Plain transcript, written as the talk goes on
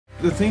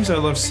The things I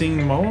love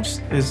seeing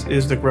most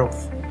is the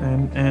growth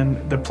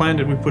and the plan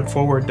that we put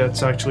forward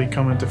that's actually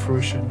coming to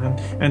fruition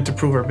and to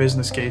prove our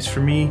business case. For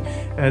me,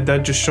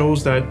 that just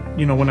shows that,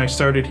 you know, when I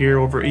started here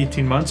over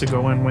 18 months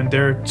ago and when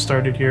Derek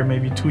started here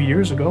maybe 2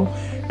 years ago,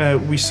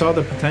 we saw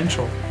the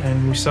potential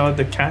and we saw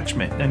the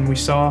catchment and we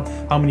saw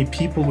how many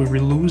people we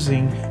were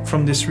losing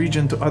from this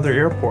region to other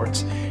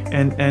airports.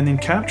 And in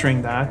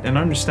capturing that and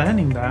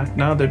understanding that,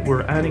 now that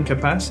we're adding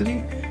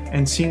capacity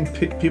and seeing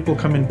people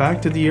coming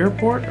back to the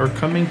airport or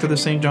coming to the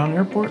St. John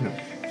Airport,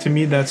 to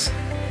me that's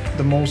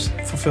the most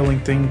fulfilling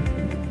thing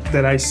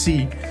that I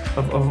see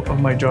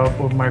of my job,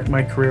 of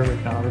my career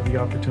right now, of the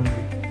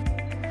opportunity.